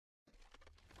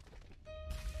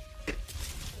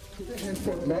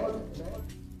Henceforth, Lord,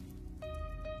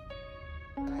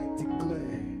 I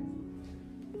declare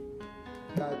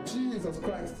that Jesus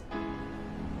Christ,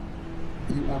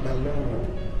 you are my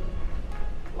Lord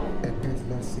and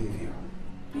personal Savior.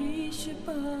 Bishop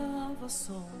of a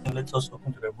soul. Let us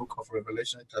open to the book of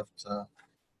Revelation chapter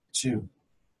 2.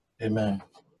 Amen.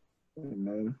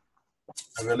 Amen.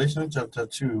 Revelation chapter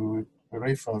 2, we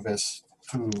read from verse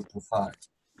 2 to 5.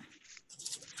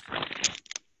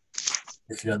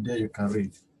 If you are there, you can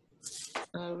read.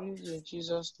 I read in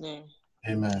Jesus' name.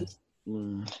 Amen.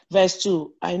 Verse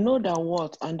 2, I know their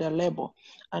work and their labor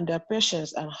and their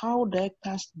patience, and how they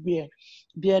cast bear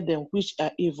them which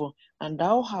are evil, and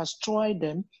thou hast tried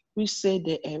them which say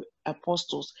they are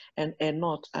apostles and are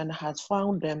not, and hast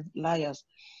found them liars.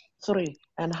 3,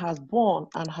 and has borne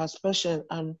and has patience,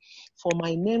 and for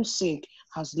my name's sake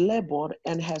has labored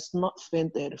and has not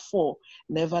fainted. 4,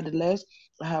 nevertheless,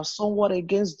 I have somewhat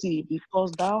against thee,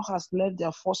 because thou hast left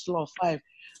their first love. 5,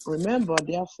 remember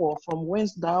therefore from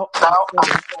whence thou art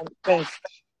fallen, and repent,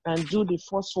 and do the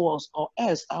first works, or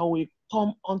else I will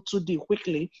come unto thee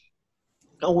quickly,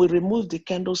 and will remove the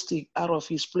candlestick out of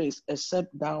his place,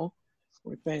 except thou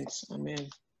repent. Amen.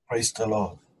 Praise the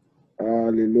Lord.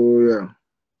 Hallelujah.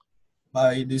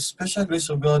 By the special grace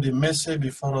of God, the message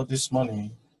before us this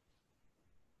morning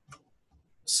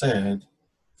said,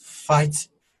 fight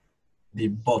the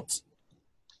butt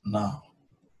now.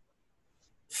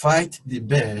 Fight the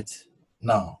bed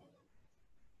now.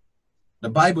 The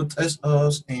Bible tells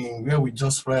us in where we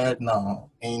just read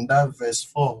now, in that verse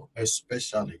 4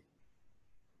 especially.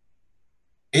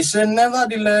 It said,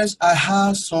 nevertheless, I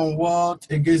have somewhat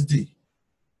against thee,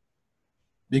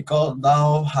 because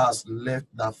thou hast left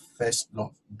thy first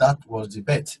love. That was the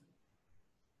bet.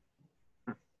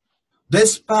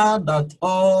 Despite that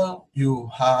all you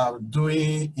have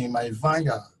doing in my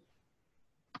vineyard,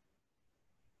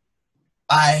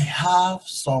 I have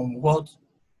somewhat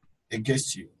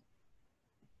against you.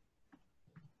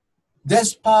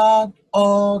 Despite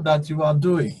all that you are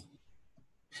doing,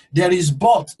 there is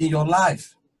but in your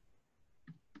life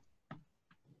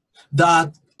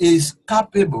that is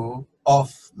capable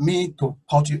of me to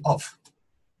cut you off.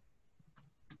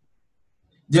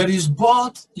 There is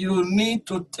but you need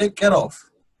to take care of.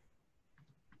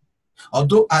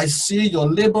 Although I see your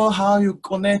labor, how you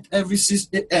connect every 6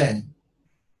 a.m.,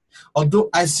 although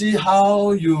I see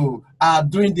how you are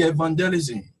doing the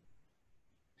evangelism,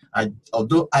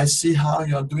 although I see how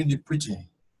you are doing the preaching,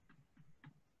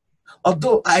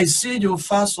 although I see you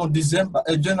fast from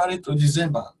January to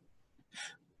December,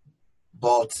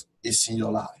 but it's in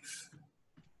your life.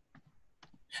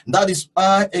 That is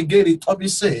why, again, the topic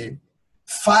say,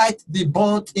 fight the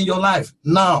but in your life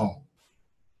now.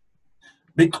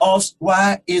 Because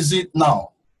why is it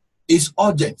now? It's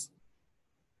urgent.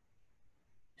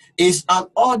 It's an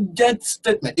urgent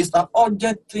statement. It's an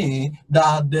urgent thing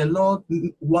that the Lord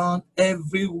wants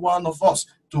every one of us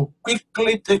to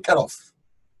quickly take care of.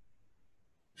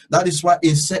 That is why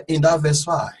it said in that verse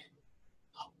 5,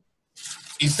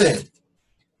 it said,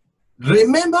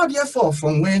 remember therefore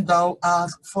from when thou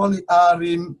art fallen,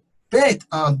 repent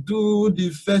and do the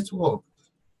first work,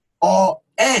 or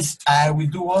else I will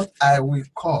do what? I will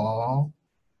come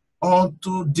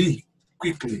unto thee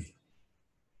quickly.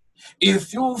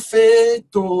 If you fail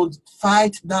to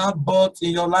fight that but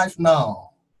in your life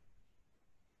now,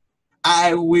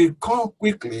 I will come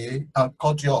quickly and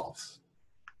cut you off.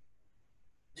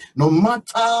 No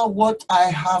matter what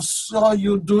I have saw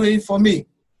you doing for me,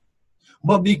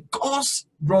 but because,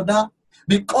 brother,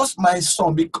 because my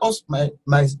son, because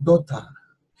my daughter,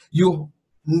 you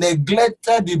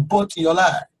neglected the but in your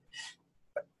life,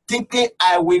 thinking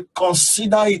I will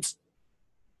consider it,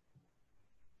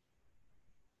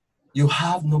 you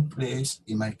have no place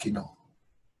in my kingdom.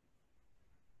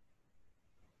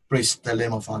 Praise the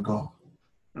name of our God.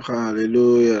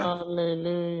 Hallelujah.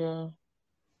 Hallelujah.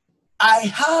 I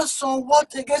have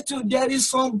somewhat against you. There is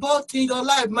some but in your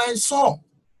life, my son.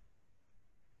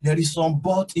 There is some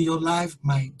but in your life,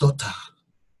 my daughter.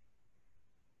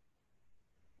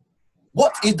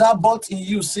 What is that but in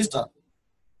you, sister?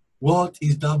 What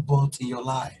is that but in your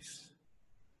life?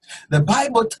 The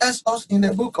Bible tells us in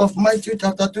the book of Matthew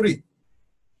chapter 3.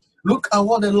 Look at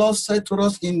what the Lord said to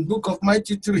us in book of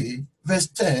Matthew 3, verse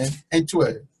 10 and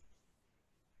 12.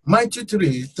 Matthew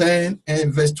 3, 10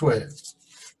 and verse 12.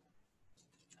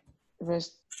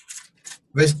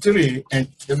 Verse 3 and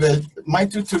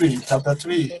Matthew 3, chapter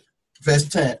 3, verse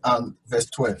 10 and verse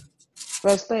 12.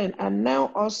 Verse 10, and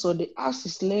now also the axe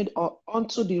is laid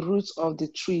unto the roots of the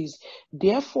trees.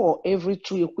 Therefore every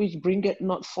tree which bringeth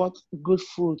not forth good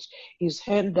fruit is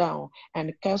hewn down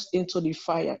and cast into the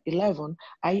fire. 11,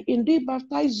 I indeed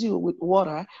baptize you with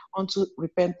water unto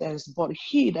repentance, but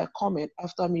he that cometh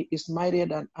after me is mightier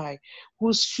than I,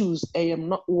 whose shoes I am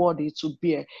not worthy to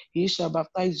bear. He shall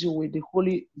baptize you with the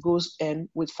Holy Ghost and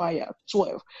with fire.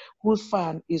 12, whose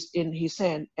fan is in his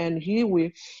hand, and he will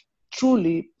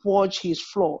truly purge his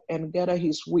floor and gather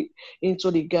his wheat into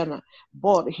the garner,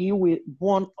 but he will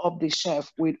burn up the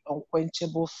chaff with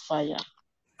unquenchable fire.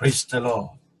 Praise the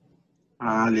Lord.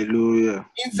 Hallelujah.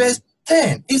 In verse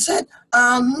 10, he said,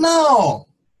 and now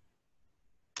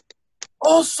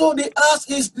also the axe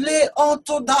is laid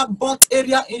onto that burnt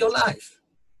area in your life.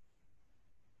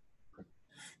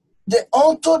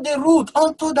 Onto the root,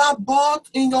 onto that burnt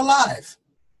in your life.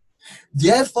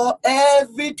 Therefore,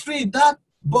 every tree that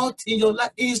burnt in your life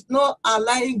is not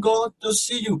allowing God to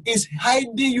see you, is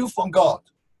hiding you from God.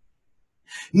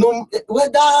 No,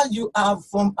 whether you are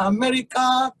from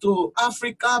America to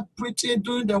Africa preaching,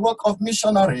 doing the work of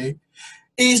missionary,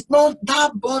 it's not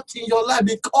that burnt in your life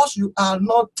because you are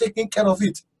not taking care of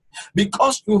it.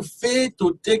 Because you fail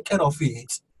to take care of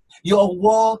it, your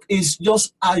work is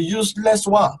just a useless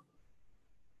one.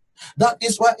 That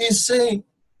is why he's saying,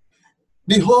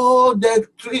 behold,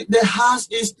 the house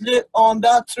is laid on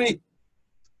that tree.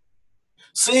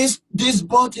 Since this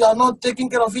body you are not taking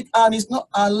care of it and it's not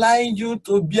allowing you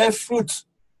to bear fruit,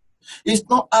 it's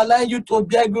not allowing you to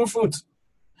bear good fruit,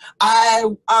 I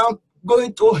am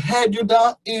going to head you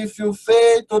down if you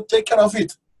fail to take care of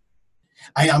it.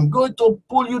 I am going to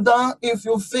pull you down if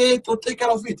you fail to take care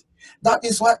of it. That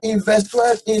is why in verse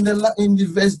 12,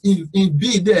 in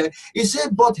B there, it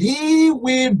said, but he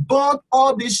will burn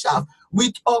all the chaff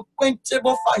with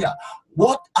unquenchable fire.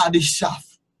 What are the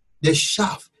chaff? The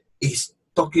chaff is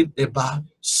talking about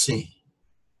sin.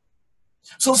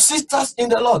 So sisters in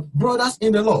the Lord, brothers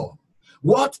in the Lord,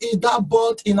 what is that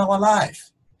burnt in our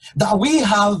life that we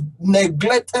have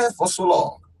neglected for so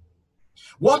long?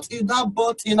 What is that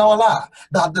burnt in our life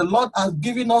that the Lord has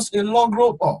given us a long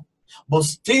rope on, but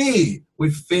still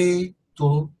we fail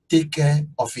to take care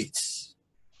of it?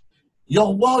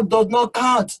 Your word does not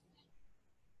count.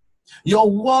 Your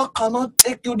word cannot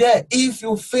take you there if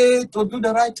you fail to do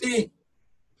the right thing.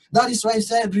 That is why he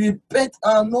said, repent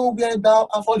and know where thou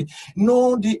art fallen.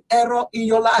 Know the error in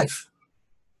your life.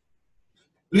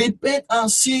 Repent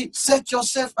and see, set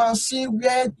yourself and see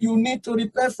where you need to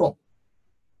repent from.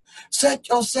 Set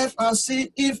yourself and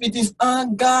see if it is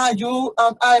anger you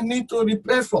and I need to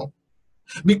repent from.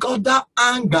 Because that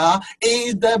anger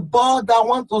is the ball that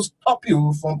wants to stop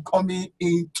you from coming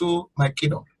into my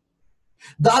kingdom.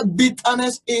 That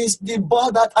bitterness is the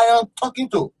ball that I am talking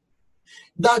to,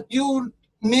 that you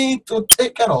need to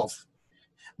take care of.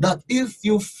 That if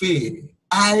you fail,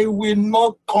 I will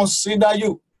not consider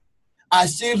you. I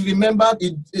still remember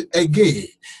it again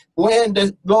when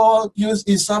the Lord used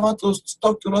his servant to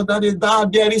talk to us that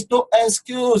there is no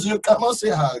excuse. You cannot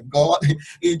say, God,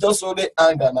 it's just only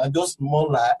anger and just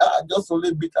more like just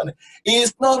only bitterness.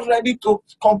 He's not ready to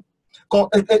come.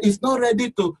 It's not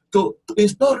ready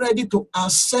to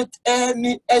accept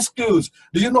any excuse.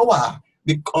 Do you know why?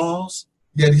 Because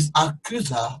there is an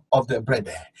accuser of the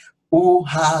brethren who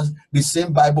has the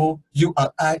same Bible you and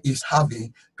I is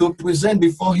having to present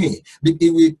before him. He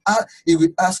will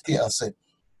ask him and say,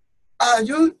 are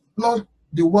you not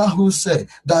the one who said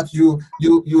that you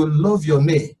love your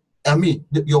name? I mean,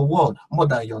 your word more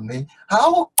than your name.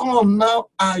 How come now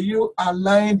are you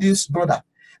allowing this brother,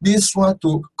 this one,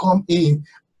 to come in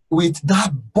with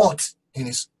that but in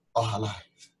his or her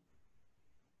life?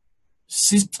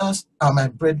 Sisters and my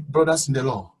brothers in the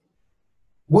Lord,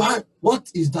 what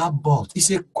is that but?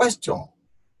 It's a question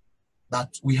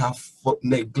that we have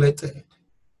neglected.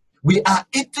 We are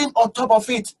eating on top of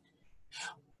it.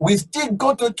 We still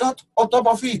go to church on top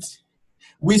of it.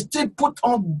 We still put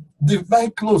on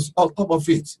divine clothes on top of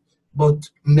it,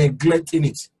 but neglecting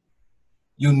it.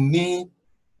 You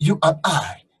and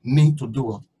I need to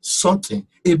do something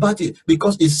about it,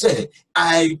 because he said,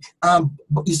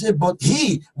 but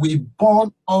he will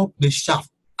burn up the chaff.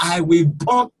 It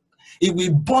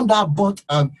will burn that butt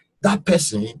and that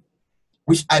person,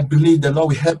 which I believe the Lord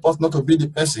will help us not to be the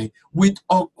person, with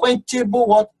unquenchable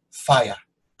what? Fire.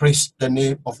 Praise the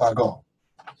name of our God.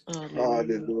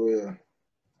 Hallelujah.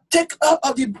 Take care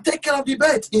of the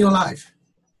bed in your life,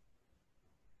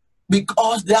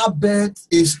 because that bed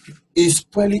is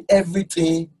spoiling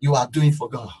everything you are doing for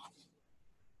God.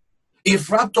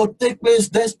 If rapture take place,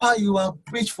 despite you are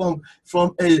preached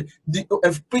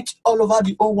preached all over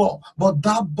the whole world, but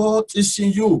that bird is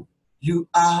in you. you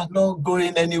are not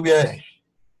going anywhere.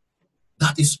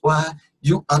 That is why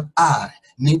you and I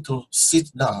need to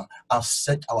sit down and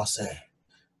set ourselves.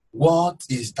 What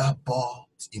is that but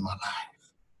in my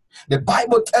life? The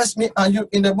Bible tells me and you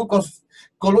in the book of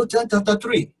Colossians chapter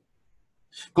 3.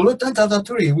 Colossians chapter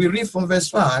 3, we read from verse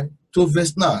 5 to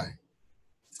verse 9.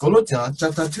 Colossians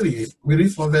chapter 3, we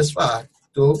read from verse 5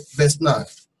 to verse 9.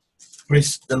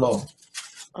 Praise the Lord.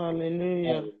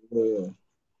 Hallelujah.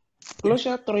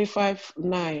 Colossians 3, 5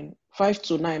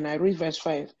 to 9. I read verse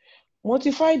 5.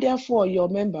 Mortify therefore your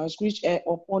members which are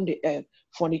upon the earth,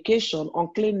 fornication,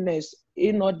 uncleanness,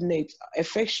 inordinate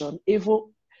affection, evil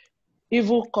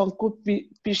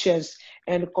concupiscence,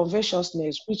 and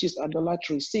covetousness, which is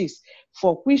idolatry. 6.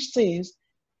 For which things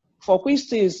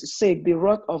sake the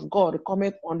wrath of God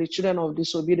cometh on the children of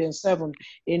disobedience. 7.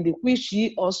 In the which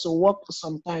ye also walked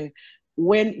sometime,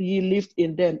 when ye lived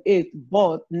in them. 8.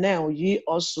 But now ye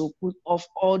also put off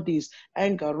all this: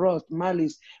 anger, wrath,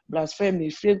 malice, blasphemy,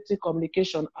 filthy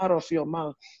communication out of your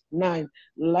mouth. 9.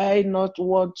 Lie not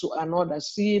one to another,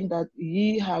 seeing that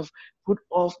ye have put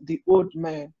off the old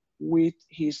man with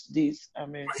his deeds.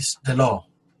 Amen. Praise the Lord.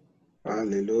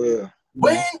 Hallelujah.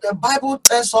 When the Bible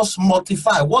tells us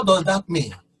mortify, what does that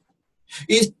mean?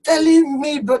 It's telling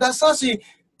me, Brother Sansi,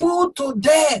 put to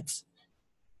death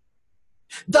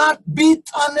that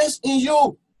bitterness in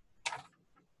you.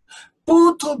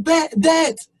 Put to death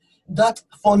that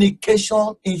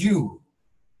fornication in you.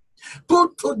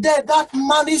 Put to death that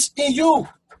malice in you.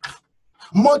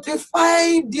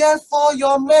 Mortify therefore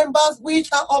your members which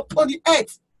are upon the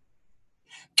earth.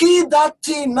 Kill that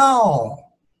thing now.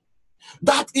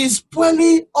 That is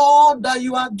probably all that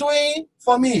you are doing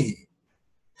for me.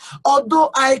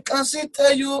 Although I can still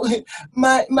tell you,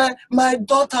 my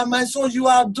daughter, my son, you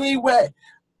are doing well.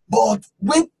 But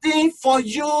waiting for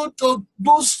you to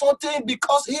do something,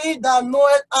 because he that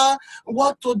knoweth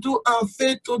what to do and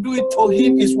fail to do it, to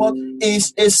him is what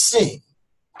is a sin.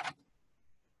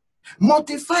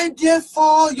 Mortify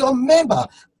therefore your member.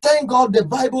 Thank God the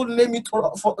Bible name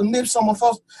some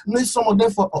of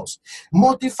them for us.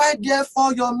 Mortify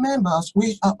therefore your members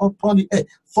which are upon the earth.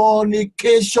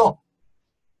 Fornication.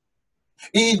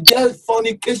 Is there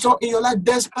fornication in your life?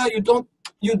 Despite you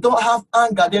don't have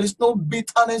anger, there is no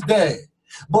bitterness there.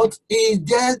 But is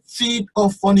there seed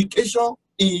of fornication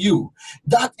in you?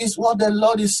 That is what the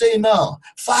Lord is saying now.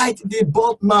 Fight the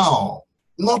battle now,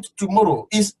 not tomorrow.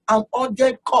 It's an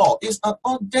urgent call. It's an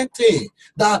urgent thing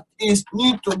that is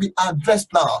need to be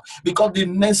addressed now, because the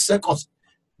next seconds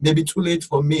may be too late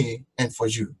for me and for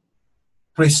you.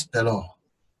 Praise the Lord.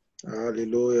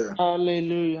 Hallelujah.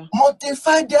 Hallelujah.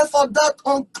 Mortify therefore that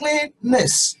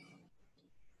uncleanness,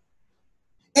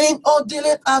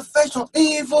 inordinate affection,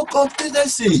 evil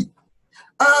concupiscence,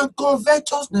 and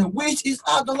covetousness, which is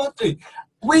idolatry.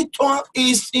 Which one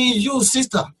is in you,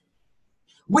 sister?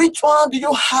 Which one do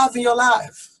you have in your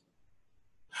life?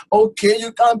 Okay,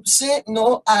 you can say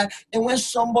no. And when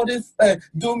somebody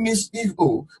do me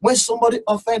evil, when somebody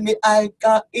offend me, I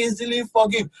can easily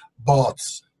forgive. But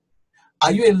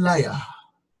are you a liar?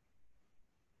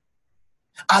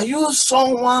 Are you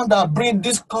someone that bring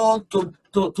discord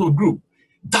to group?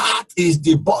 That is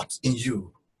the but in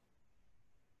you.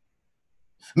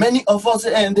 Many of us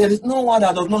say, and there is no one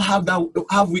that does not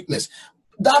have weakness.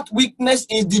 That weakness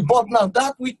is the but now.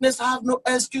 That weakness has no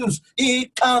excuse. He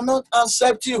cannot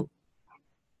accept you.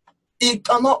 He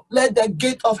cannot let the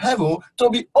gate of heaven to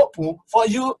be open for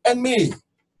you and me.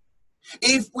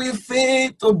 If we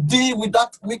fail to deal with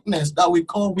that weakness that we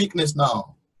call weakness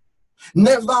now,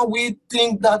 never we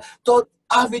think that, to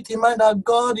have it in mind that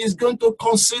God is going to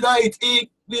consider it.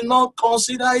 He will not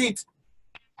consider it.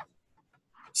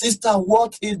 Sister,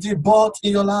 what is the but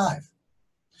in your life?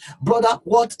 Brother,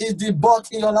 what is the but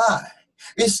in your life?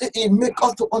 It makes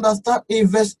us to understand in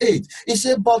verse 8. He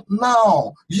said, but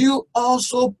now you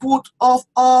also put off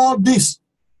all this.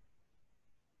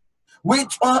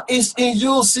 Which one is in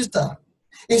you, sister?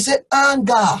 He said,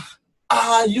 anger.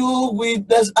 Are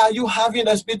you having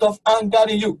a spirit of anger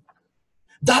in you?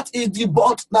 That is the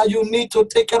but that you need to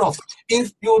take care of.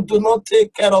 If you do not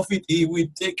take care of it, he will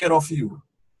take care of you.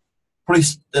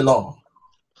 Praise the Lord.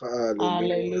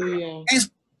 Hallelujah.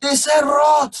 He said,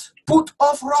 wrath. Put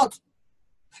off wrath.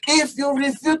 If you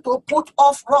refuse to put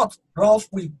off wrath, wrath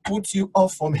will put you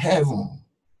off from heaven.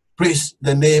 Praise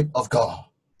the name of God.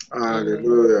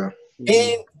 Hallelujah.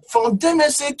 From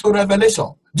Genesis to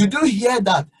Revelation, did you hear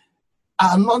that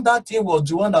another thing was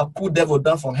the one that put devil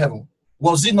down from heaven?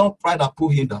 Was it not pride that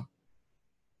put him down?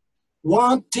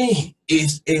 One thing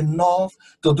is enough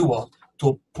to do what?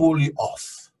 To pull you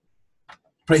off.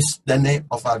 Praise the name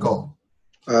of our God.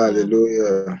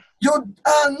 Hallelujah. You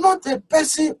are not a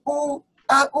person who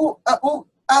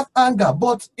have anger,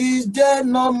 but is there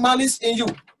no malice in you?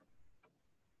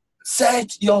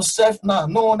 Search yourself now.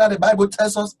 No wonder the Bible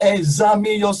tells us,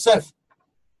 examine yourself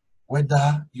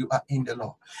whether you are in the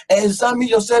law. Examine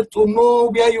yourself to know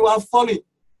where you are falling,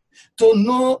 to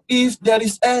know if there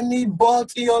is any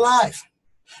fault in your life.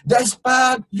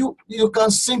 Despite you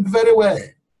can sing very well.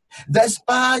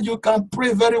 Despite you can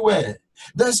pray very well.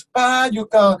 Despite you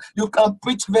can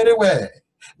preach very well.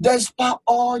 Despite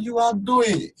all you are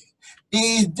doing,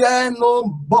 is there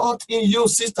no fault in you,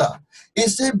 sister?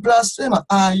 Is a blasphemer.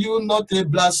 Are you not a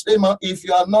blasphemer? If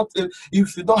you are not,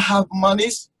 if you don't have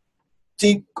malice,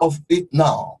 think of it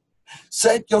now.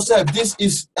 Set yourself. This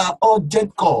is an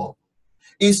urgent call.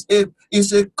 It's a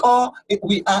call.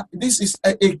 This is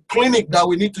a clinic that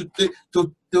we need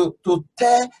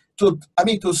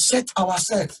to set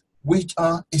ourselves, which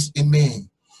is in me.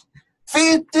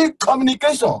 Filthy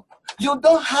communication. You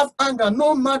don't have anger,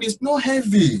 no malice, no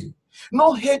heavy,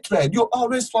 no hatred. You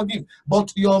always forgive.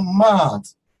 But your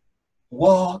mouth,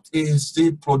 what is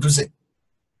it producing?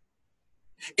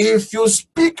 If you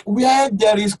speak where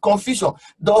there is confusion,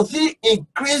 does it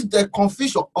increase the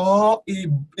confusion or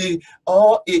it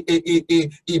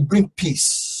bring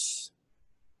peace?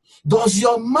 Does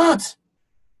your mouth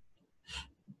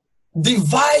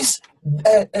devise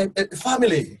a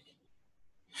family?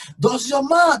 Does your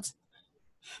mouth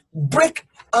break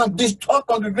and destroy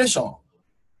congregation?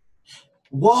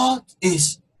 What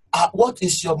is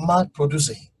your mouth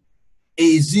producing?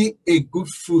 Is it a good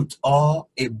fruit or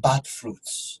a bad fruit?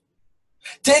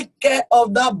 Take care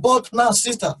of that bot now,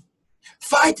 sister.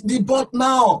 Fight the bot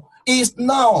now. It's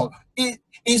now.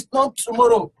 It's not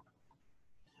tomorrow.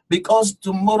 Because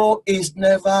tomorrow is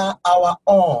never our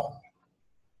own.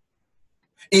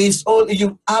 It's only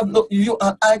you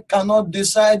and I cannot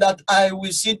decide that I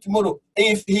will see tomorrow.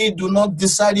 If he do not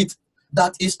decide it,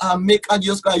 that is our maker.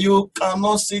 Just you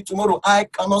cannot see tomorrow. I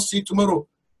cannot see tomorrow.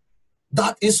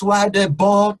 That is why the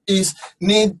body is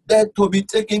needed to be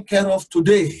taken care of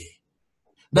today.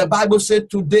 The Bible said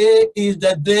today is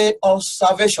the day of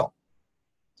salvation.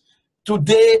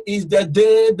 Today is the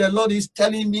day the Lord is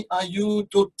telling me and you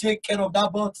to take care of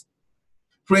that body.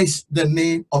 Praise the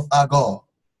name of our God.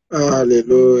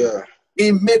 Hallelujah.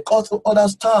 It makes us to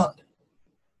understand.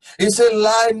 He said,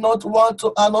 lie not one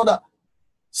to another,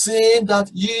 saying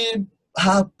that ye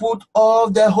have put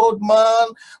off the old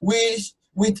man which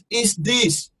with his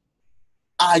deeds.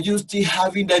 Are you still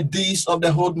having the deeds of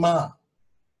the old man?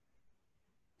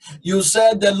 You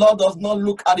said the Lord does not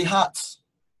look at the heart.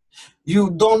 You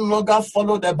don't longer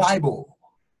follow the Bible.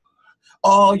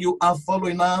 All you are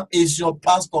following now is your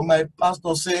pastor. My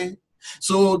pastor say,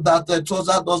 so that the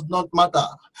trouser does not matter.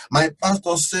 My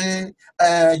pastor say,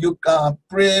 you can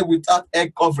pray without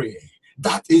head covering.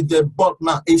 That is the but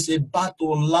now. It's about to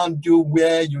land you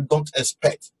where you don't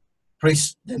expect.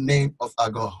 Praise the name of our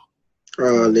God.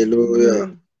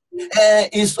 Hallelujah.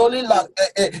 It's only like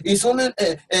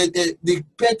the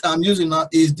pet I'm using now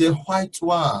is the white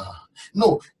one.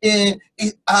 No,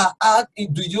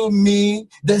 do you mean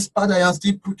despite I am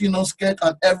still putting on skirt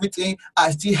and everything,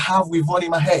 I still have weave-on in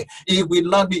my hair? It will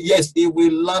land me. Yes, it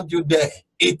will land you there.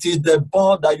 It is the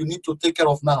bond that you need to take care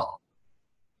of now.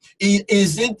 It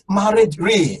isn't marriage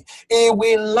ring. It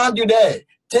will land you there.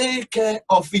 Take care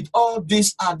of it. All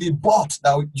these are the bots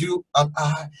that you and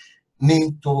I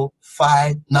need to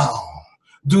fight now.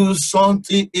 Do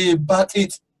something about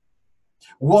it.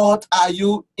 What are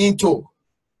you into?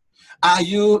 Are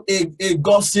you a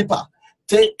gossiper?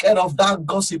 Take care of that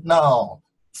gossip now.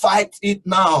 Fight it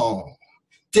now.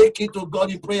 Take it to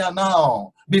God in prayer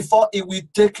now, before it will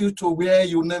take you to where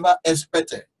you never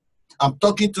expected. I'm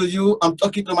talking to you. I'm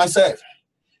talking to myself.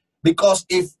 Because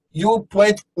if you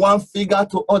point one finger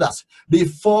to others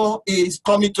before it's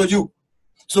coming to you,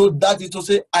 so that is to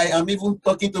say, I am even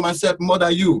talking to myself more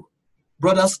than you.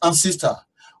 Brothers and sisters,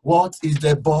 what is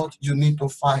the bond you need to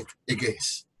fight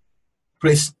against?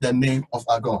 Praise the name of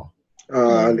our God.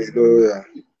 Hallelujah.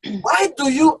 Why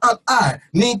do you and I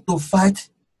need to fight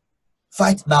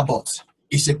that bot?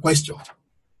 It's a question.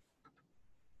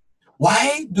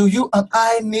 Why do you and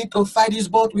I need to fight this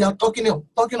bot we are talking of?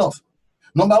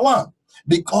 Number one,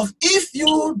 because if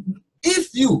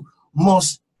you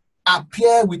must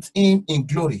appear with him in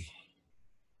glory,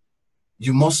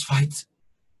 you must fight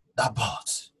that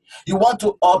bot. You want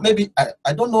to, or maybe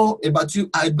I don't know about you.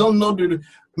 I don't know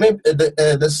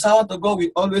the South of God.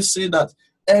 We always say that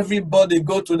everybody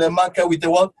go to the market with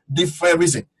a different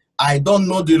reason. I don't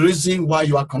know the reason why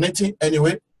you are connecting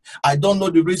anyway. I don't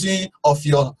know the reason of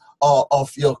your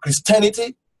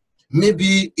Christianity.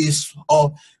 Maybe it's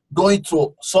going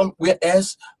to somewhere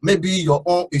else. Maybe your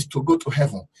own is to go to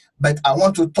heaven. But I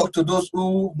want to talk to those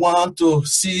who want to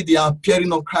see the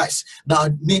appearing of Christ,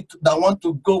 that want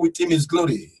to go with him in his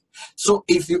glory. So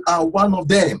if you are one of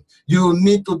them, you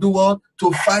need to do what?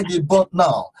 To fight the battle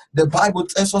now. The Bible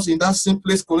tells us in that same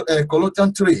place,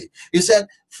 Colossians 3. He said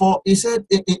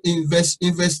in verse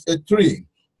 3,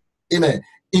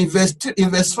 in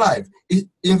verse 5,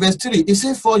 in verse 3, it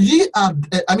says, for ye are,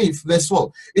 verse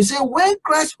 4, it says, when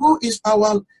Christ, who is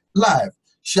our life,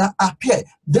 shall appear,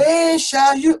 then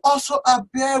shall you also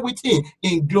appear with him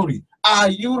in glory. Are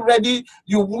you ready?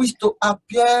 You wish to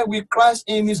appear with Christ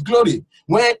in his glory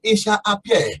when he shall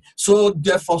appear. So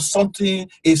therefore something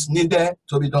is needed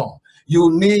to be done. You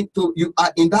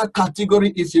are in that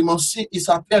category. If you must see his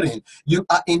appearing, you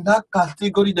are in that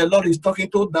category the Lord is talking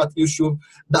to, that you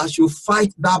should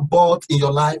fight that battle in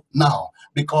your life now,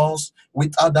 because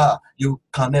without that you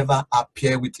can never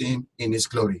appear with him in his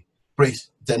glory.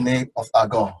 Praise the name of our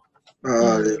God.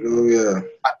 Hallelujah.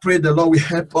 I pray the Lord will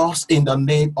help us in the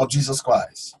name of Jesus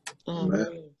Christ.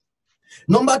 Amen.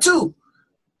 Number 2,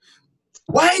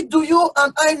 why do you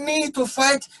and I need to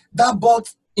fight that battle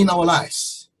in our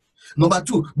lives? Number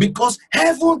 2, because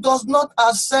heaven does not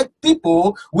accept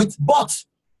people with but.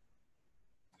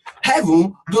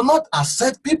 Heaven do not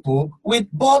accept people with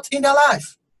but in their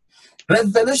life.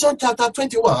 Revelation chapter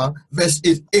 21, verse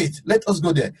 8. Let us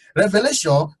go there.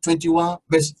 Revelation 21,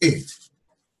 verse 8.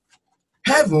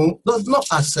 Heaven does not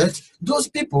accept those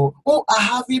people who are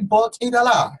having but in their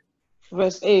life.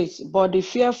 Verse 8, but the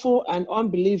fearful and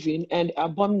unbelieving and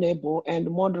abominable and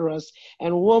murderers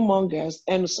and warmongers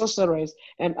and sorcerers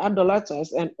and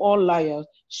idolaters and all liars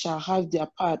shall have their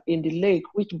part in the lake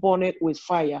which burneth with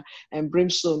fire and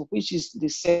brimstone, which is the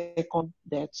second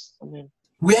death. Amen.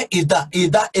 Where is that? Is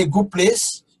that a good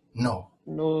place? No.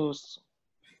 No.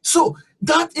 So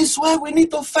that is why we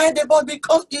need to fight the battle,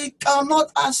 because it cannot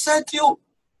accept you.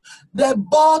 The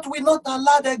battle will not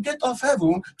allow the gate of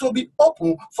heaven to be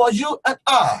open for you and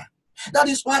I. That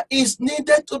is why it's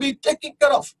needed to be taken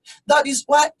care of. That is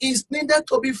why it's needed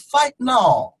to be fight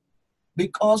now,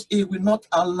 because it will not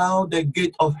allow the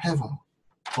gate of heaven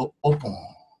to open.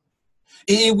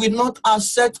 It will not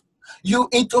accept you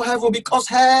into heaven, because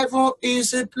heaven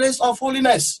is a place of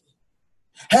holiness.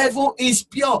 Heaven is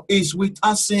pure, is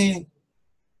without sin.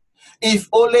 If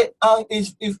only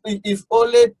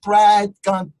pride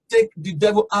can take the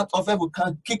devil out of heaven,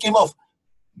 can kick him off,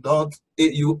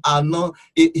 he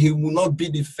will not be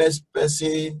the first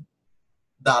person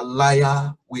that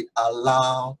liar will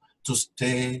allow to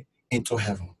stay into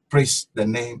heaven. Praise the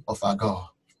name of our God.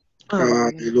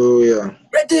 Hallelujah.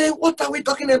 Brother, what are we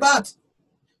talking about?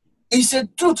 It's a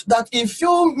truth that if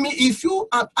you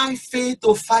and I fail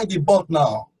to fight the battle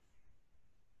now,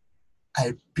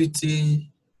 I pity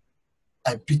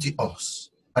us.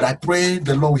 But I pray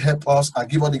the Lord will help us and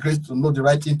give us the grace to know the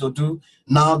right thing to do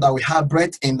now that we have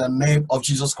breath, in the name of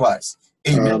Jesus Christ.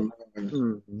 Amen.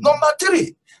 Number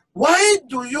 3, why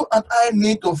do you and I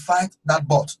need to fight that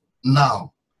battle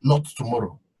now, not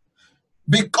tomorrow?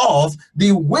 Because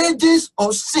the wages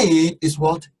of sin is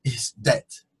what? Is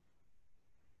death.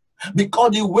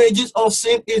 Because the wages of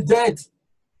sin is death.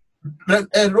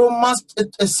 Romans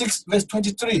 6 verse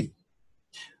 23.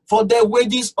 For the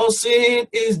wages of sin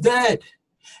is death.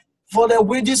 For the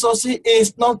wages of sin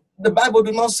is not, the Bible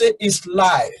do not say is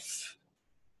life.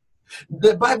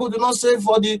 The Bible do not say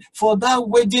for that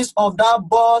wages of that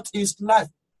birth is life.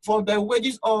 For the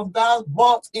wages of that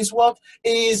birth is what?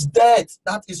 Is death.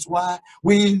 That is why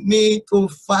we need to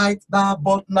fight that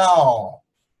birth now.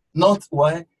 Not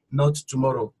why? Not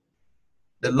tomorrow.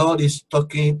 The Lord is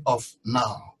talking of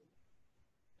now.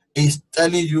 He's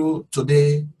telling you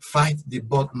today, fight the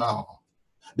battle now.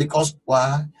 Because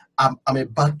why? I'm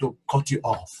about to cut you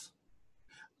off.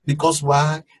 Because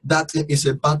why? That thing is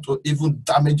about to even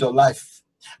damage your life.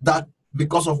 That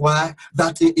because of why?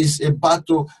 That thing is about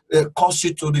to cause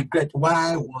you to regret.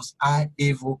 Why was I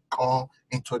even come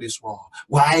into this world?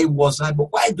 Why was I?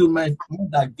 But why do my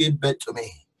mother give birth to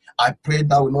me? I pray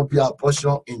that will not be our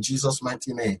portion in Jesus'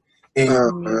 mighty name.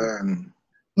 Amen.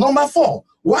 Number 4,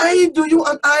 why do you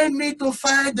and I need to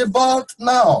fight the battle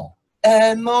now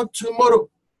and not tomorrow?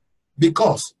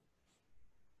 Because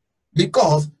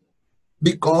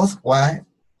why?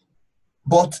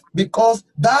 But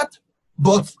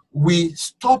we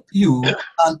stop you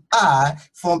and I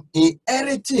from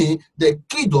inheriting the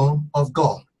kingdom of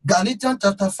God. Galatians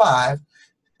chapter 5,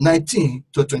 19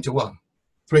 to 21.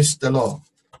 Praise the Lord.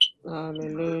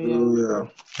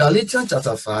 Hallelujah. Galatians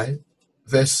chapter 5,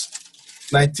 verse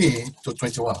 19 to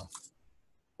 21.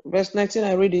 Verse 19,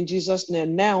 I read in Jesus'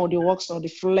 name. Now the works of the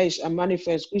flesh are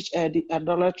manifest, which are the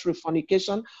idolatry,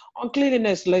 fornication,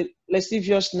 uncleanness,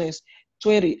 lasciviousness.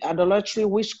 20, idolatry,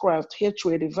 witchcraft,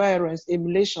 hatred, violence,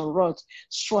 emulation, wrath,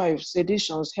 strife,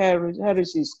 seditions,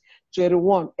 heresies.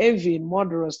 21, envy,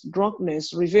 murderers,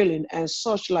 drunkenness, reveling, and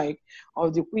such like,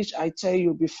 of the which I tell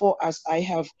you before, as I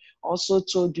have also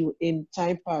told you in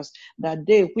time past, that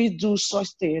they which do such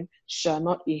things shall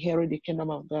not inherit the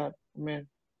kingdom of God. Amen.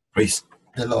 Praise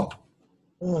the Lord.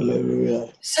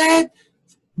 Hallelujah. Said,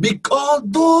 because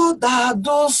those that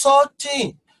do such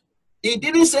thing, he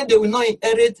didn't say they will not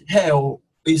inherit hell.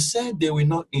 He said they will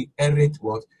not inherit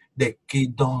what? The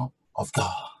kingdom of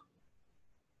God.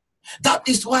 That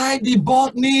is why the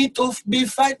board need to be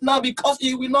fight now, because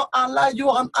he will not allow you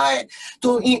and I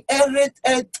to inherit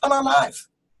eternal life.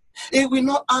 He will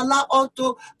not allow us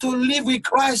to live with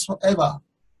Christ forever.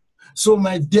 So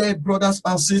my dear brothers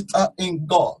and sisters in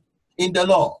God, in the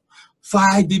Lord,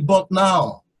 fight the board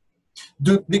now.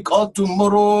 Because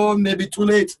tomorrow may be too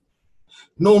late.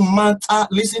 No matter,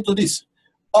 listen to this,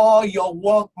 all your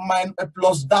work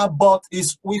plus that board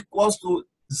is equals to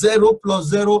 0 plus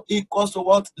 0 equals to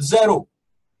what? 0.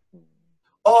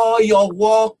 All your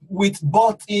work with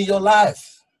both in your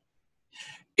life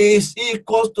is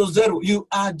equals to 0. You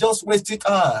are just wasting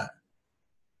time.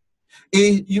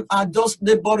 You are just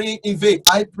laboring in vain.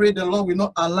 I pray the Lord will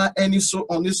not allow any soul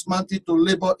on this mountain to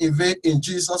labor in vain. In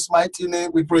Jesus' mighty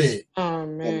name we pray.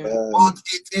 Amen. But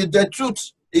it is the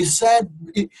truth. He said,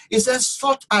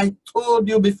 such I told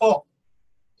you before,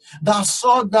 that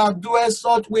such that doeth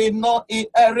such will not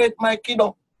inherit my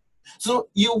kingdom. So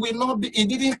you will not be, it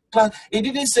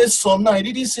didn't say some now, it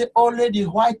didn't say only the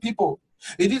white people,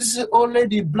 it didn't say only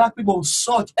the black people,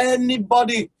 such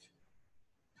anybody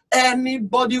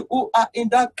who are in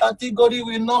that category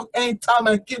will not enter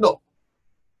my kingdom.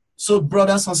 So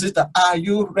brothers and sisters, are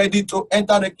you ready to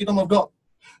enter the kingdom of God?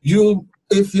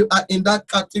 If you are in that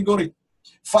category,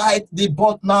 fight the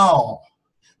ball now.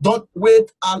 Don't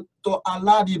wait to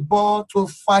allow the ball to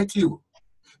fight you.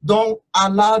 Don't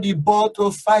allow the ball to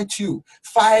fight you.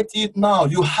 Fight it now.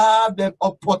 You have the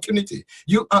opportunity.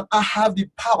 You and I have the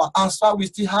power. As far we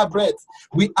still have breath,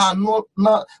 we are not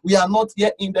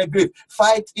yet in the grave.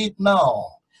 Fight it now.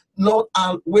 Not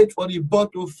wait for the ball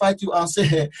to fight you and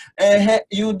say,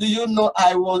 do you know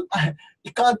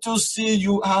can't you see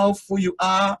you how full you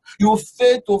are? You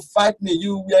failed to fight me.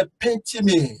 You were painting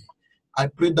me. I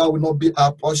pray that will not be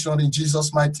our portion in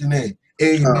Jesus' mighty name.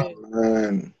 Amen.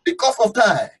 Amen. Because of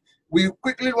time, we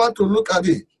quickly want to look at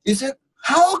it. He said,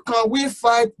 how can we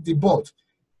fight the bot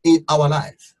in our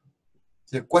life?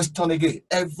 It's a question again.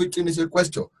 Everything is a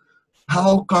question.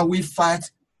 How can we fight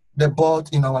the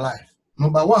bot in our life?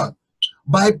 Number one,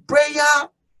 by prayer.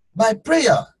 By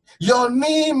prayer. Your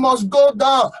knee must go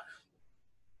down.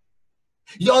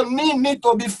 Your knee need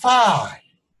to be fine.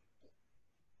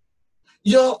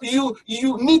 You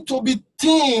need to be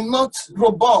thin, not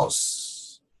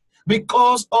robust.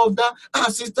 Because of that,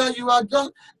 sister, you are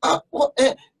just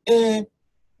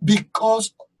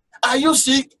because are you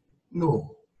sick?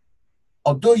 No.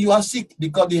 Although you are sick,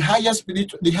 because the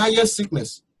highest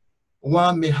sickness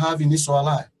one may have in this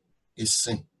life is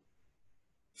sin.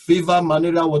 Fever,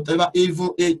 malaria, whatever, even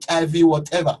HIV,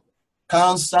 whatever.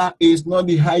 Cancer is not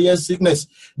the highest sickness.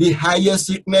 The highest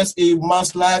sickness in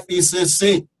man's life is a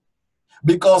sin.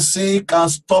 Because sin can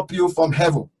stop you from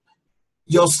heaven.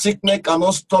 Your sickness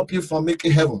cannot stop you from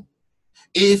making heaven.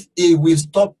 If it will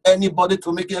stop anybody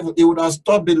to make heaven, it would have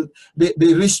stopped the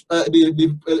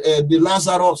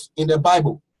Lazarus in the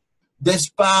Bible.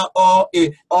 Despite all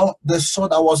the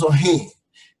sword that was on him,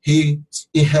 he is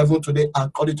in heaven today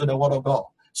according to the word of God.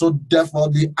 So therefore,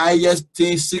 the highest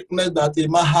sickness that a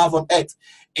man have on earth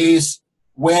is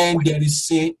when there is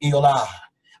sin in your life.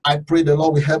 I pray the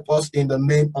Lord will help us in the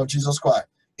name of Jesus Christ.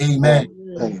 Amen.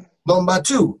 Amen. Number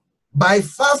two, by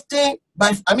fasting.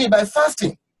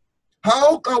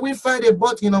 How can we fight a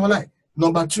bot in our life?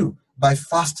 Number two, by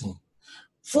fasting.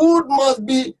 Food must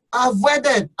be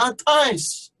avoided at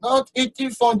times, not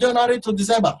eating from January to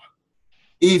December.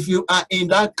 If you are in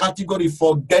that category,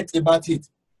 forget about it.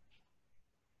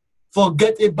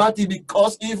 Forget about it,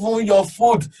 because even your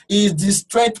food is the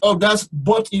strength of that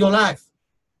bot in your life.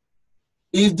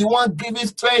 Is the one giving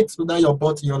strength to that your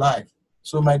body in your life.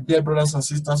 So my dear brothers and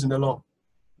sisters in the Lord,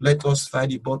 let us fight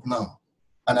the bot now.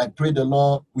 And I pray the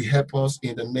Lord will help us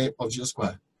in the name of Jesus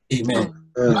Christ. Amen.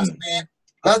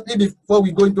 Lastly, before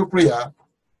we go into prayer,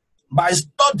 by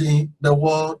studying the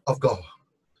word of God,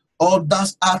 all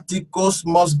those articles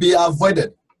must be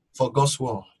avoided for God's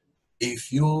word.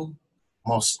 If you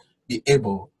must be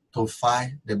able to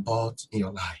fight the bot in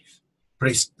your life.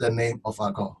 Praise the name of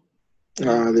our God.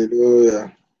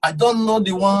 Hallelujah. I don't know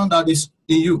the one that is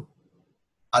in you.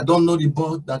 I don't know the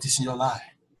bird that is in your life.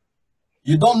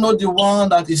 You don't know the one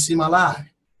that is in my life.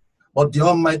 But the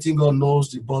Almighty God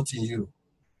knows the bird in you.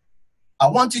 I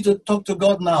want you to talk to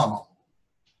God now.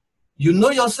 You know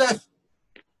yourself.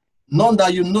 Not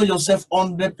that you know yourself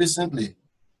 100%,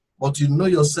 but you know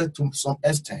yourself to some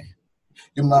extent.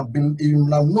 You might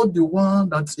know the one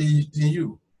that is in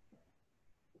you.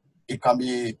 It can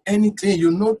be anything.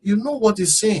 You know what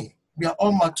he's saying. We are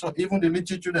all mature. Even the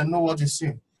little children know what he's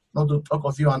saying. Not to talk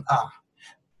of you and I.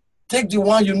 Take the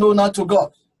one you know now to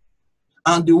God.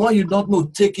 And the one you don't know,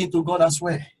 take it to God as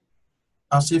well.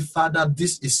 And say, Father,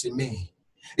 this is in me.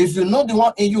 If you know the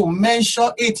one in you, mention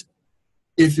it.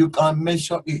 If you can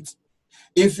mention it.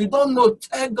 If you don't know,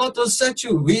 tell God to set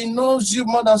you. He knows you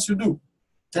more than you do.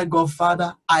 Tell God,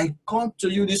 Father, I come to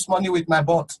you this morning with my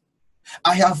bot.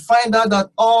 I have found out that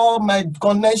all my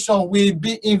connection will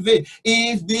be in vain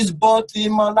if this bot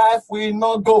in my life will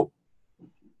not go.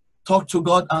 Talk to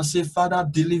God and say, Father,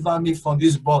 deliver me from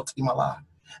this bot in my life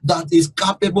that is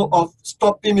capable of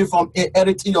stopping me from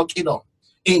inheriting your kingdom.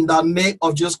 In the name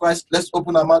of Jesus Christ, let's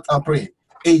open our mouth and pray.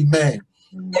 Amen.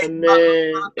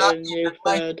 Amen. Amen.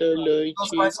 Father, Lord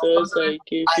Jesus, I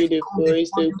give you the praise,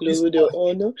 the glory, the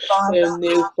honor.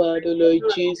 Amen. Father, Lord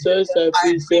Jesus, I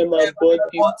present my body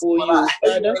before you.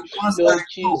 Father, Lord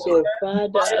Jesus,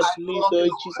 Father, I please,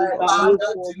 Lord Jesus,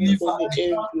 deliver me from the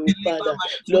enemy, Father.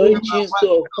 Lord Jesus,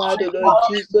 Father, Lord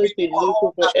Jesus,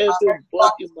 deliver from every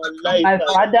body in my life, My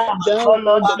Father. Father, That oh one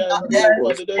Lord, that I know,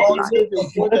 Father, Lord Jesus, the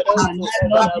one that I know,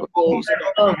 that I go,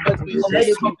 Father. I present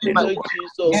it before Lord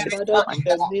Jesus, Father, in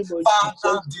the name of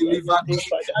Jesus, Deliver me.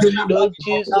 Father. Lord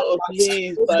Jesus,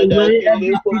 please, Father, deliver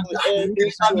me every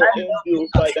spirit envy,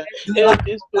 Father.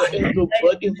 Every spirit envy,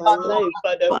 God in my life,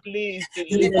 Father, please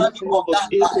deliver me from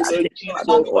evil, Lord Jesus,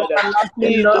 Father.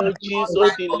 Please, Lord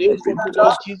Jesus, deliver me,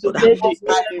 Lord Jesus, from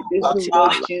the enemy,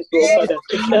 Lord Jesus, Father.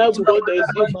 That God that is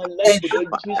in my life, Lord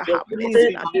Jesus, please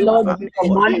deliver me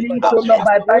from it, Father.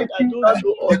 I don't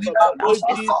know of, Lord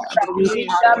Jesus,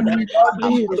 please, Father.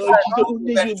 Please, Lord Jesus,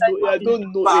 only you know. I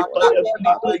don't know if Father,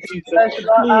 please, Lord Jesus.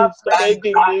 Please, Father,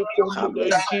 deliver from me,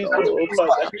 Lord Jesus, oh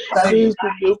Father. Please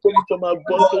deliver me from my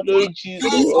body, Lord Jesus,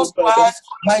 oh Father.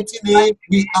 Mighty name,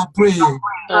 we are praying.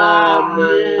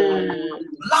 Amen.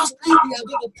 Lastly, we are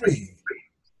going to pray.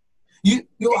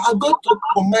 You are going to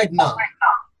command now.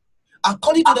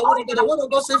 According to the word of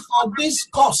God says, for this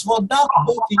cause, for that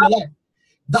both in your life.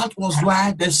 That was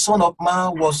why the Son of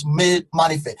Man was made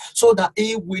manifest, so that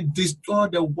he will destroy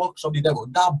the works of the devil.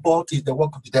 That both is the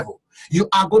work of the devil. You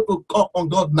are going to call on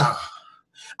God now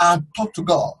and talk to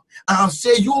God and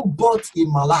say, you both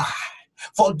in my life.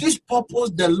 For this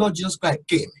purpose, the Lord Jesus Christ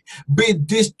came. Be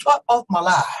destroyed of my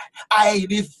life. I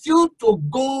refuse to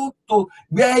go to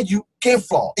where you came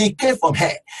from. It came from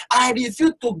here. I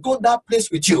refuse to go that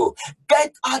place with you.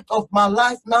 Get out of my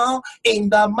life now in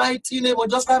the mighty name of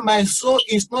Jesus Christ. My soul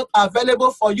is not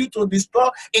available for you to destroy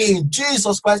in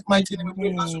Jesus Christ's mighty name.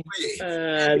 Amen.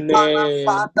 And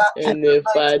Father, I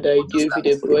give you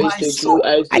the praise, the glory.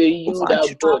 I say, you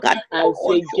that brought, I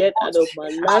say, get out of my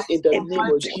life in the name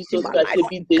of Jesus Christ. I say,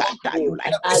 be destroyed.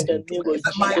 In the name of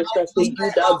Jesus Christ, I say,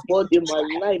 you that brought in my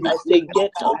life, I say,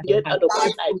 get out of my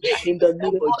life in the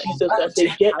name of Jesus Christ. I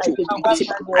say, get out, I say, be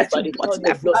destroyed by the power of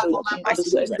the blood of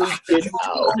Jesus Christ. I say,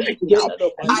 get out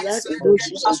of my life in the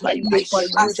name of Jesus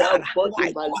Christ. You that brought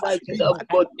in my life, you that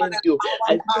brought in you.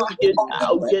 I say, get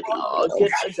out, get out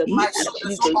in the name of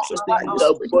Jesus Christ. You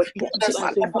that brought in you.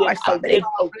 I say,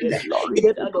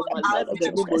 get out of my life in the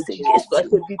name of Jesus Christ. I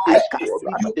say, be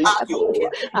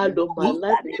destroyed out of my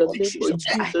life in the name of Jesus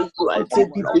Christ. I say,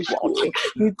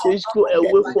 be destroyed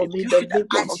away from me in the name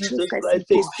of Jesus Christ. I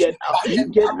say, get out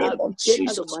of my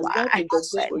life in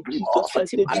the name of Jesus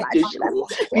Christ. I say,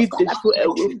 be destroyed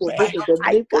away from me in the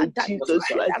name of Jesus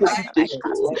Christ. I say,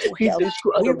 be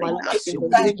destroyed out of my life in the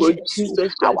name of Jesus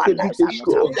Christ. I say, be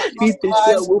destroyed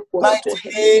away from me.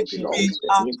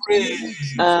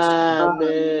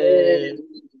 Amen.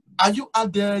 Are you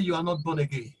out there? You are not born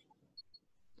again.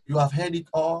 You have heard it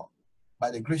all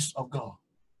by the grace of God.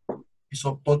 It's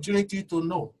an opportunity to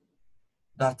know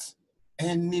that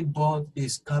anybody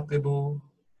is capable,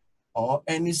 or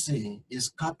any sin is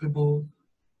capable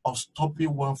of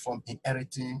stopping one from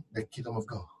inheriting the kingdom of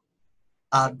God.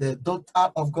 And the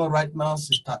daughter of God right now,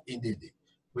 Sister Indidi,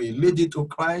 we lead you to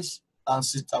Christ, and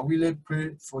Sister Willie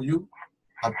pray for you.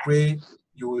 I pray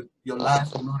your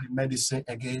life will not remain the same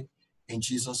again in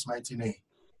Jesus' mighty name.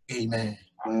 Amen.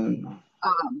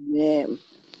 Amen.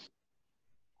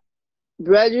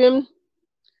 Brethren,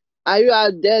 are you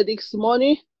out there this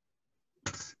morning?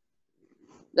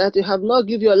 that you have not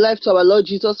given your life to our Lord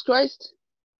Jesus Christ,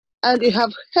 and you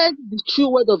have heard the true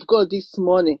word of God this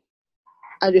morning,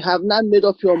 and you have not made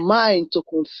up your mind to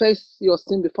confess your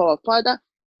sin before our Father,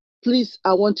 please,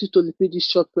 I want you to repeat this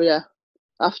short prayer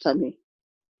after me.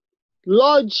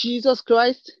 Lord Jesus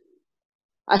Christ,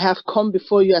 I have come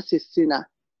before you as a sinner.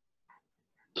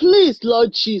 Please,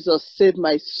 Lord Jesus, save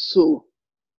my soul.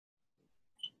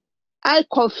 I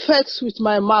confess with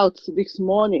my mouth this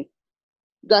morning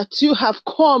that you have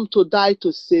come to die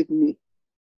to save me.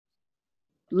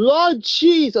 Lord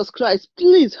Jesus Christ,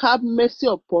 please have mercy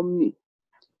upon me.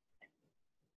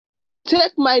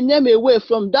 Take my name away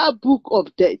from that book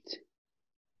of death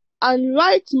and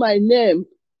write my name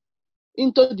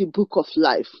into the book of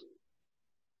life.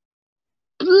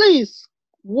 Please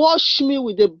wash me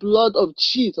with the blood of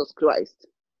Jesus Christ.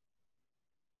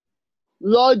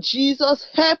 Lord Jesus,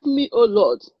 help me, O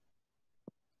Lord,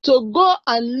 to go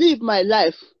and live my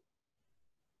life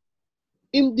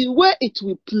in the way it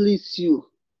will please you.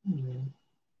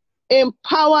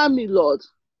 Empower me, Lord.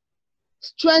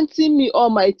 Strengthen me,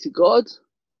 Almighty God.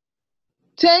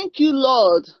 Thank you,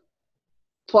 Lord,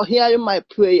 for hearing my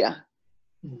prayer.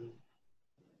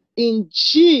 In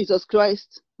Jesus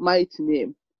Christ's mighty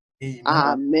name.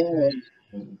 Amen.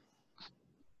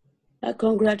 I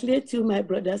congratulate you, my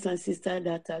brothers and sisters,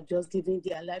 that are just giving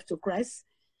their life to Christ.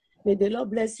 May the Lord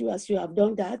bless you as you have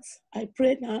done that. I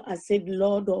pray now and say,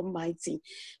 Lord Almighty,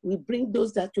 we bring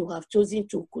those that you have chosen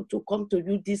to come to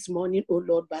you this morning, O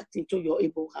Lord, back into your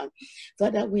able hand.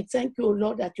 Father, we thank you, O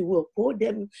Lord, that you will hold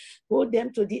them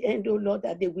to the end, O Lord,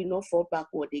 that they will not fall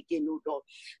backward again, O Lord.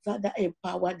 Father,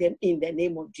 empower them in the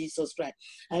name of Jesus Christ.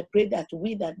 I pray that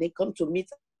they come to meet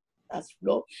us,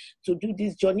 Lord, to do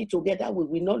this journey together. We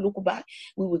will not look back.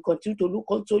 We will continue to look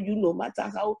unto you no matter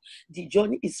how the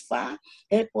journey is far.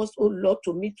 Help us, oh Lord,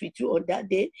 to meet with you on that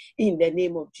day in the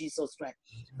name of Jesus Christ.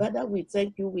 Father, we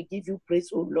thank you. We give you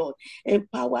praise, oh Lord.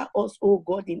 Empower us, oh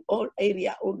God, in all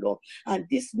areas, oh Lord. And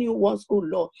these new ones, oh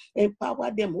Lord, empower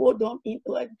them. Hold on to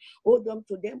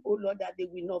them, oh Lord, that they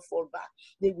will not fall back.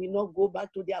 They will not go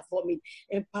back to their vomit.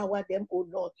 Empower them, oh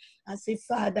Lord. And say,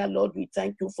 Father, Lord, we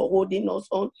thank you for holding us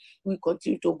on. We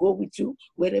continue to go with you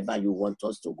wherever you want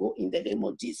us to go in the name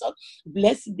of Jesus.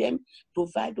 Bless them,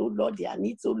 provide, oh Lord, their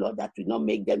needs, oh Lord, that will not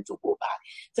make them to go back.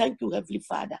 Thank you, Heavenly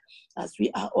Father, as we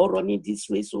are all running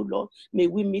this race, oh Lord. May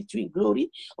we meet you in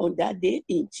glory on that day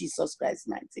in Jesus Christ's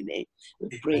mighty name.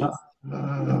 We pray.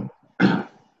 Amen.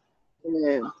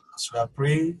 As we are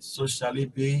praying, so shall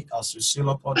it be as we seal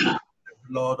upon the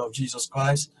blood of Jesus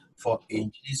Christ. For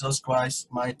in Jesus Christ's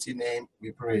mighty name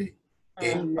we pray.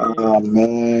 Amen.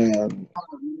 Amen.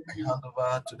 I hand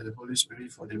over to the Holy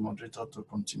Spirit for the moderator to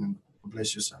continue. God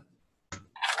bless you, sir.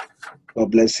 God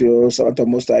bless you, servant of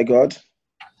Most High God.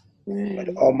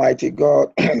 Almighty God,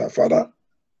 our Father,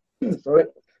 sorry,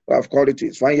 we have called it to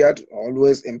His vineyard,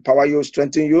 always empower you,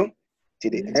 strengthen you to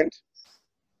the end.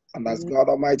 And as God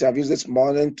Almighty have used this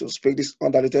morning to speak this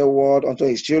undiluted word unto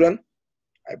His children,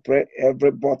 I pray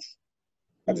every bot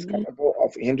that is capable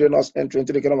of hindering us entering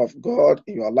into the kingdom of God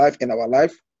in your life, in our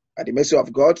life, by the mercy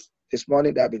of God, this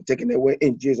morning they have been taken away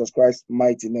in Jesus Christ's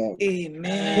mighty name.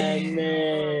 Amen.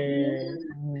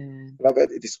 Amen.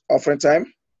 Beloved, it is offering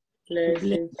time.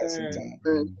 Blessing Blessing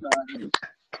time.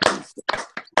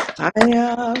 I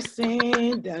have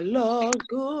seen the Lord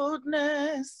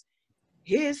goodness,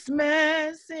 His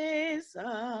mercies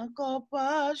and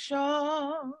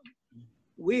compassion.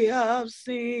 We have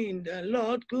seen the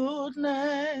Lord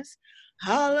goodness.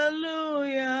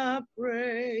 Hallelujah,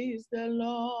 praise the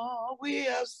Lord. We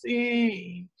have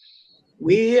seen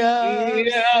The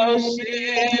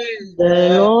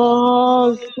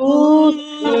Lord's goodness,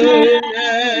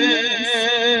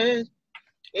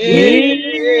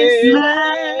 His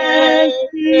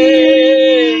mercy,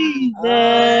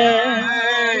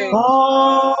 and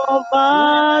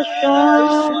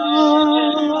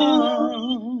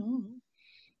compassion.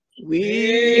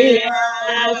 We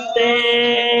have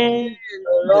seen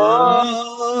the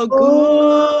Lord's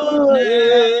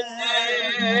goodness.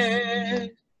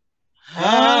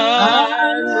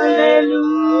 Hallelujah.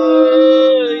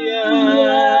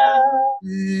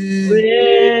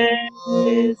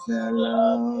 Praise the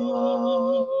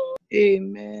Lord.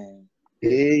 Amen.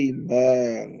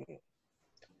 Amen.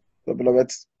 So,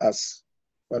 beloved, as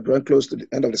we're drawing close to the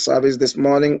end of the service this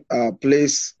morning,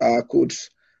 please could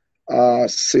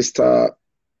Sister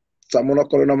Samuna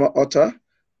Kolonoma Otta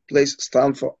please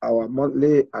stand for our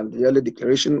monthly and yearly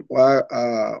declaration while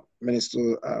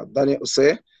Minister Daniel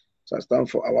Ose. So I stand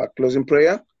for our closing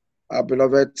prayer. Our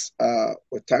beloved,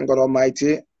 we thank God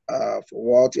Almighty for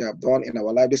what He have done in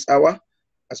our life this hour.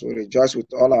 as we rejoice with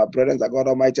all our brethren that God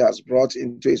Almighty has brought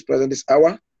into his presence this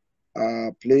hour.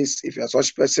 Please, if you're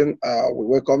such person, we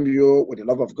welcome you with the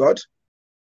love of God.